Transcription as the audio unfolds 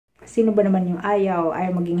Sino ba naman yung ayaw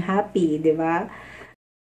maging happy, di ba?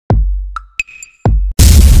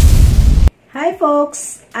 Hi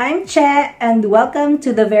folks! I'm Che and welcome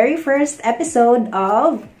to the very first episode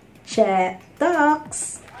of Che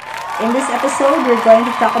Talks. In this episode, we're going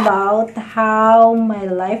to talk about how my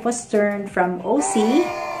life was turned from OC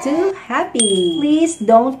to happy. Please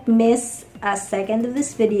don't miss a second of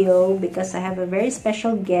this video because I have a very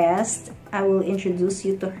special guest. I will introduce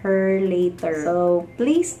you to her later. So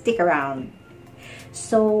please stick around.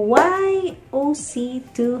 So why OC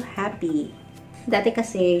to happy? Dati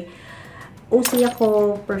kasi OC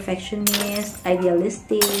ako, perfectionist,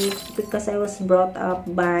 idealistic, because I was brought up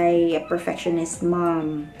by a perfectionist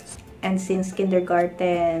mom. And since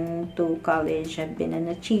kindergarten to college, I've been an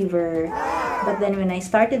achiever. But then when I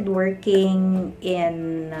started working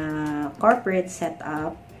in corporate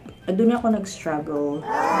setup, doon ako nag-struggle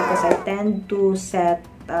because I tend to set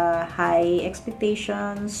high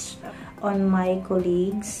expectations on my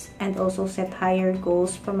colleagues and also set higher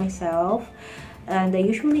goals for myself. And I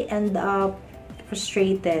usually end up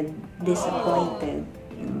frustrated, disappointed.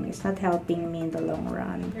 It's not helping me in the long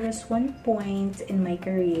run. There was one point in my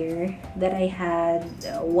career that I had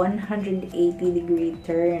a 180-degree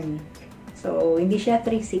turn. So, hindi siya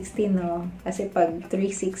 360, no? Kasi pag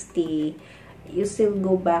 360, you still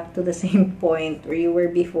go back to the same point where you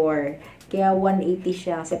were before. Kaya 180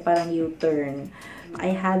 siya kasi parang U-turn.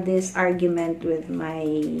 I had this argument with my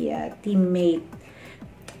teammate.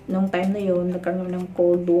 Nung time na yun, nagkaroon ng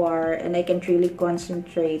Cold War and I can't really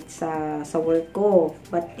concentrate sa work ko.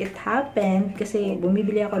 But it happened kasi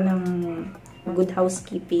bumibili ako ng Good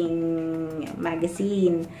Housekeeping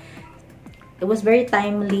magazine. It was very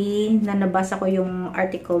timely na nabasa ko yung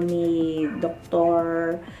article ni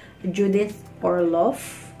Dr. Judith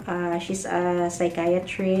Orloff. She's a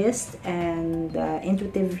psychiatrist and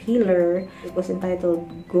intuitive healer. It was entitled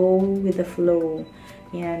Go with the Flow.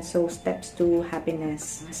 Yeah, so steps to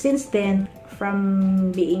happiness. Since then,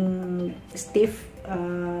 from being stiff,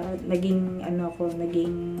 naging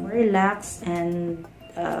more relaxed and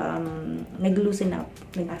nag-loosen up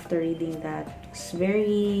after reading that. It's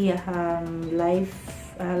very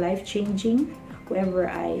life-changing.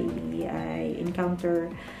 Whoever I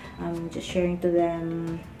encounter, just sharing to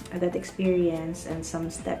them that experience and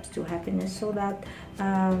some steps to happiness so that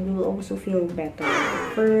you will also feel better.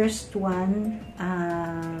 First one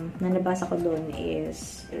na nabasa ko doon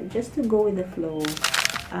is just to go with the flow.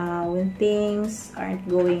 When things aren't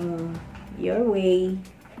going your way,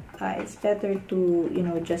 it's better to,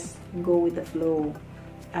 just go with the flow.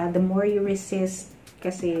 The more you resist,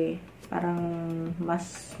 kasi parang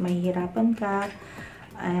mas mahihirapan ka.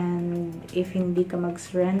 And if hindi ka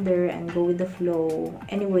mag-surrender and go with the flow,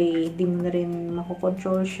 anyway, di mo na rin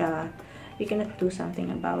makokontrol siya, you cannot do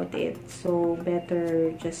something about it. So,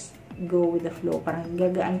 better just go with the flow. Parang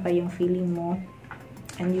gagaan pa yung feeling mo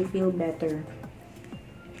and you feel better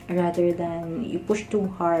rather than you push too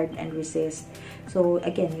hard and resist. So,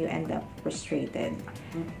 again, you end up frustrated.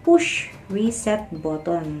 Push reset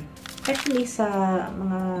button. Actually, sa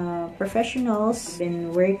mga professionals, been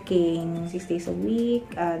working 6 days a week.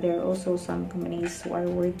 There are also some companies who are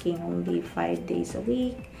working only 5 days a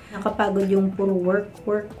week. Nakapagod yung puro work,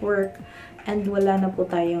 and wala na po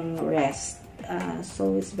tayong rest.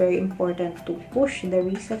 So, it's very important to push the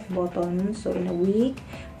reset button. So, in a week,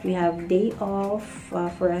 we have day off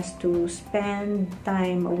for us to spend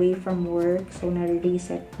time away from work. So,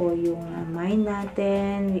 na-reset po yung mind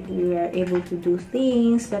natin. We are able to do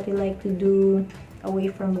things that we like to do away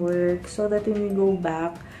from work so that when we go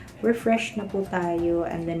back, refreshed na po tayo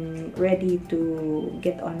and then ready to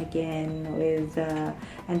get on again with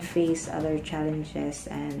and face other challenges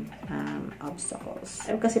and obstacles.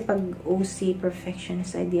 Kasi pag OC,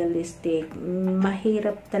 perfectionist, idealistic,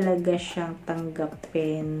 mahirap talaga siyang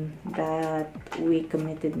tanggapin that we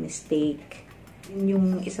committed mistake.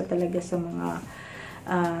 Yung isa talaga sa mga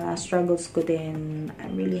struggles ko din.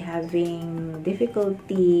 I'm really having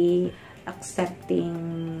difficulty accepting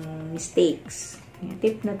mistakes. Yung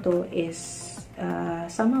tip na to is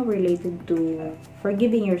somehow related to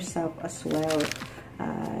forgiving yourself as well.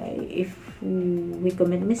 If we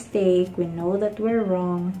commit mistake, we know that we're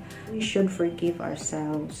wrong, we should forgive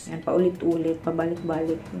ourselves. And paulit-ulit,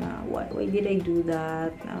 pabalik-balik na, why did I do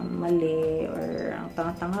that? Mali, or ang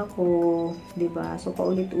tanga-tanga ko, diba? So,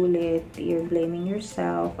 paulit-ulit, you're blaming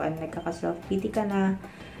yourself, and nagkaka-self-pity ka na.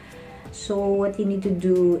 So, what you need to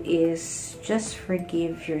do is just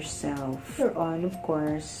forgive yourself. Later on, of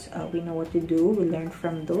course, we know what to do. We learn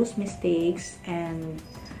from those mistakes and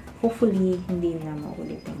hopefully, hindi na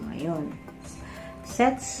maulit yung ngayon.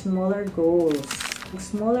 Set smaller goals.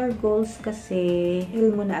 Smaller goals kasi,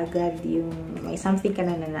 feel mo na agad yung may something ka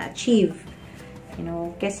na-achieve. You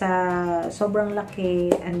know, kesa sobrang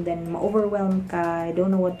laki and then ma-overwhelm ka,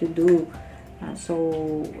 don't know what to do. So,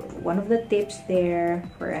 one of the tips there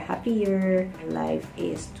for a happier life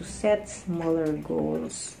is to set smaller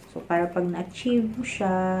goals. So, para pag na-achieve mo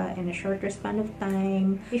siya in a shorter span of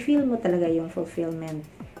time, i-feel mo talaga yung fulfillment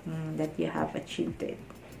that you have achieved it.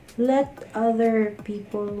 Let other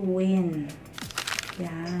people win.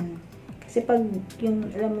 Yan. Kasi pag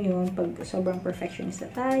yung, alam mo yun, pag sobrang perfectionist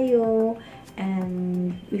na tayo,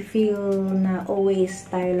 and we feel na always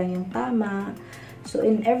tayo lang yung tama, so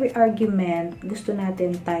in every argument, gusto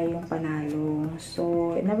natin tayo yung panalo.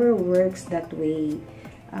 So, it never works that way.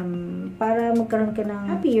 Para magkaroon ka ng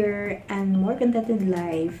happier and more contented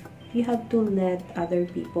life, you have to let other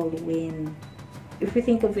people win. If you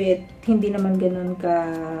think of it, hindi naman ganun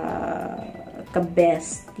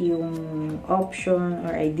ka-best yung option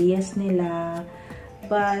or ideas nila.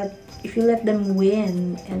 But if you let them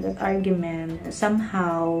win in that argument,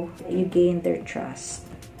 somehow you gain their trust.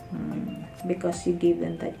 Because you give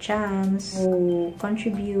them the chance to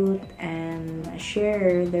contribute and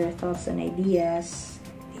share their thoughts and ideas,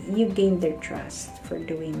 you gain their trust for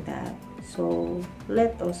doing that. So,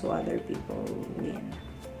 let also other people win.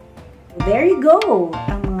 There you go!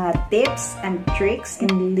 Ang mga tips and tricks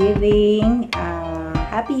in living a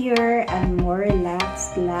happier and more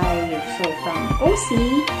relaxed life. So, from OC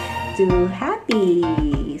to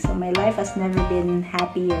happy. So, my life has never been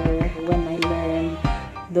happier when I learned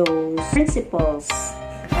those principles.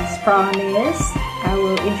 As promised, I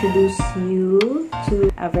will introduce you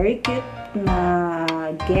to a very cute na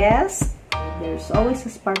guest. There's always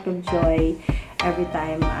a spark of joy every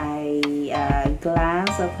time I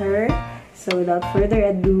glance at her. So without further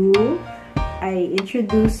ado, I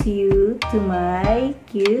introduce you to my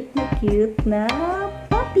cute na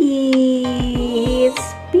puppy. It's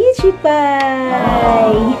Peachy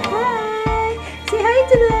Pie. Hi! Say hi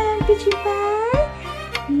to them, Peachy Pie.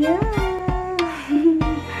 Yeah.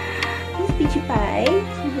 This is Peachy Pie.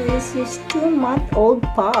 This is 2-month-old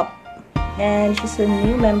pup. And she's a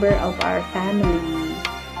new member of our family.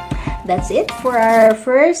 That's it for our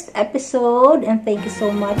first episode, and thank you so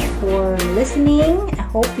much for listening. I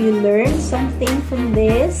hope you learned something from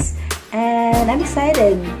this, and I'm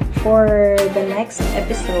excited for the next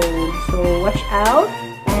episode. So watch out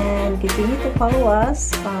and continue to follow us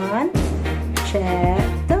on Chat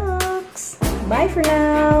Talks. Bye for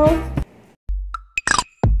now.